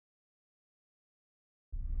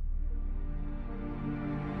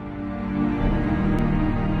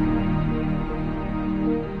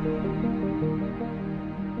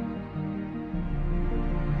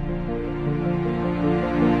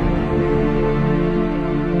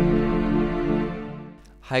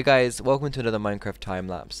Hi guys, welcome to another Minecraft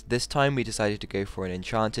time-lapse. This time we decided to go for an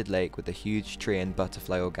enchanted lake with a huge tree and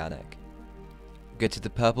butterfly organic. Go to the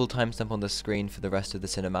purple timestamp on the screen for the rest of the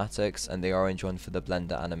cinematics and the orange one for the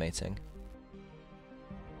blender animating.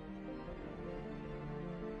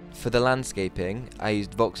 For the landscaping, I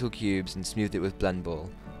used voxel cubes and smoothed it with blend ball.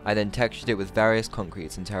 I then textured it with various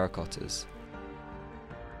concretes and terracottas.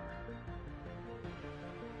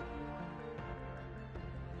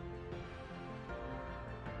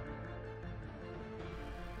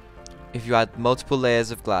 If you add multiple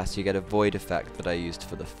layers of glass, you get a void effect that I used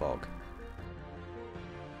for the fog.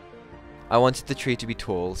 I wanted the tree to be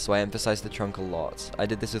tall, so I emphasized the trunk a lot. I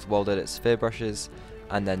did this with World Edit sphere brushes,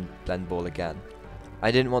 and then blend ball again.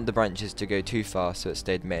 I didn't want the branches to go too far, so it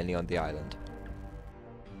stayed mainly on the island.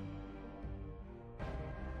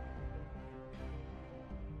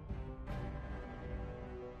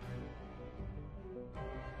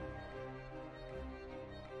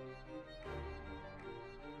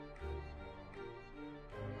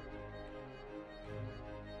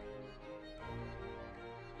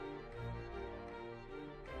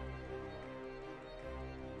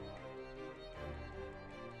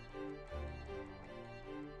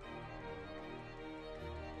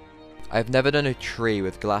 I've never done a tree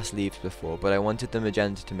with glass leaves before, but I wanted the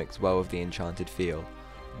magenta to mix well with the enchanted feel.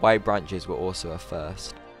 White branches were also a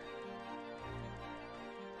first.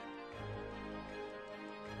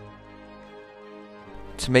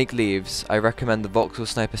 To make leaves, I recommend the Voxel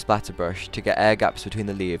Sniper Splatter Brush to get air gaps between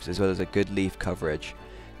the leaves as well as a good leaf coverage.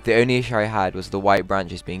 The only issue I had was the white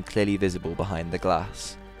branches being clearly visible behind the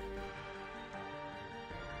glass.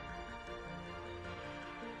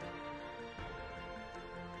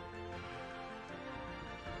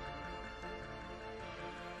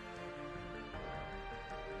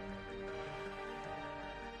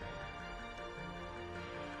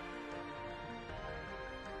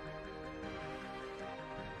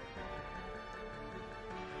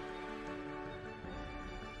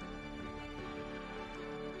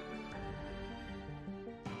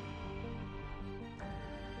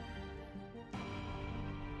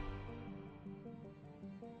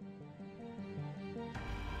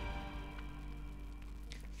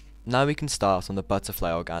 Now we can start on the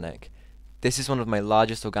butterfly organic. This is one of my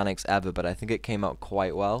largest organics ever, but I think it came out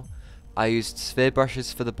quite well. I used sphere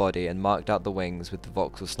brushes for the body and marked out the wings with the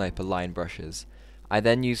Voxel Sniper line brushes. I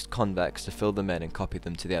then used convex to fill them in and copy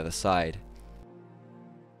them to the other side.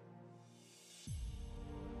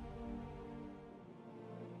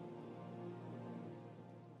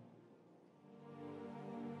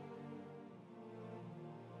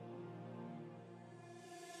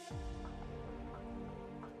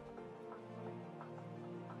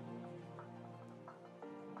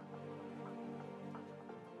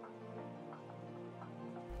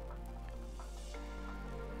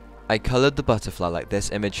 I coloured the butterfly like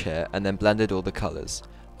this image here and then blended all the colours.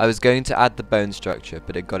 I was going to add the bone structure,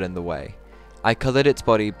 but it got in the way. I coloured its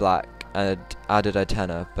body black and added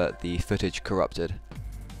antenna, but the footage corrupted.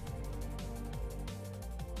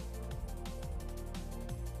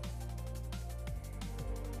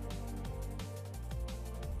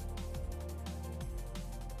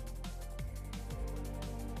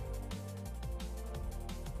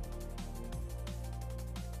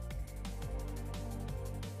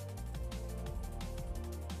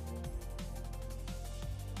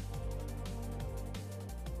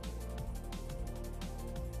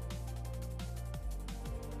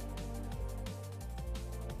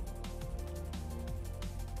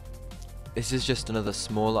 This is just another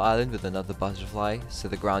small island with another butterfly, so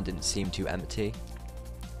the ground didn't seem too empty.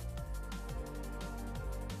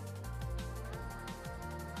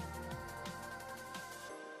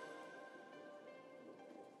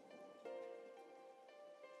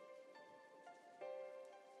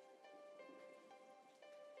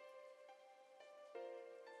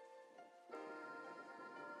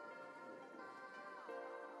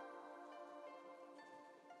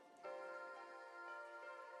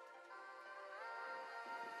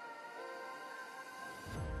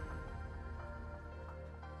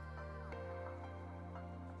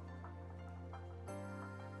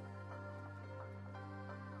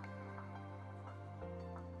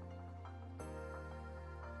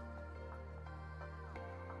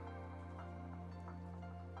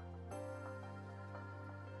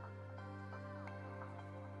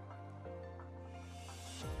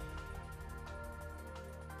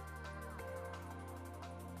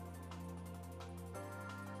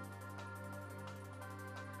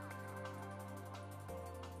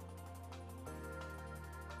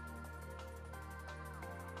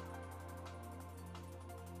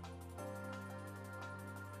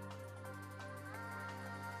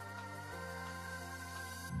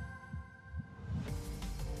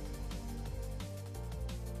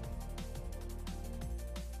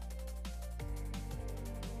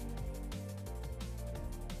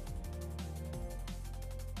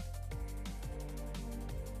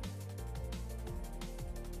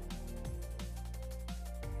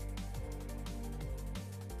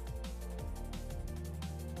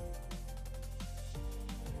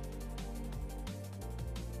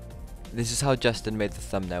 This is how Justin made the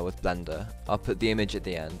thumbnail with Blender. I'll put the image at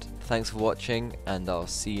the end. Thanks for watching, and I'll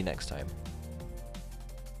see you next time.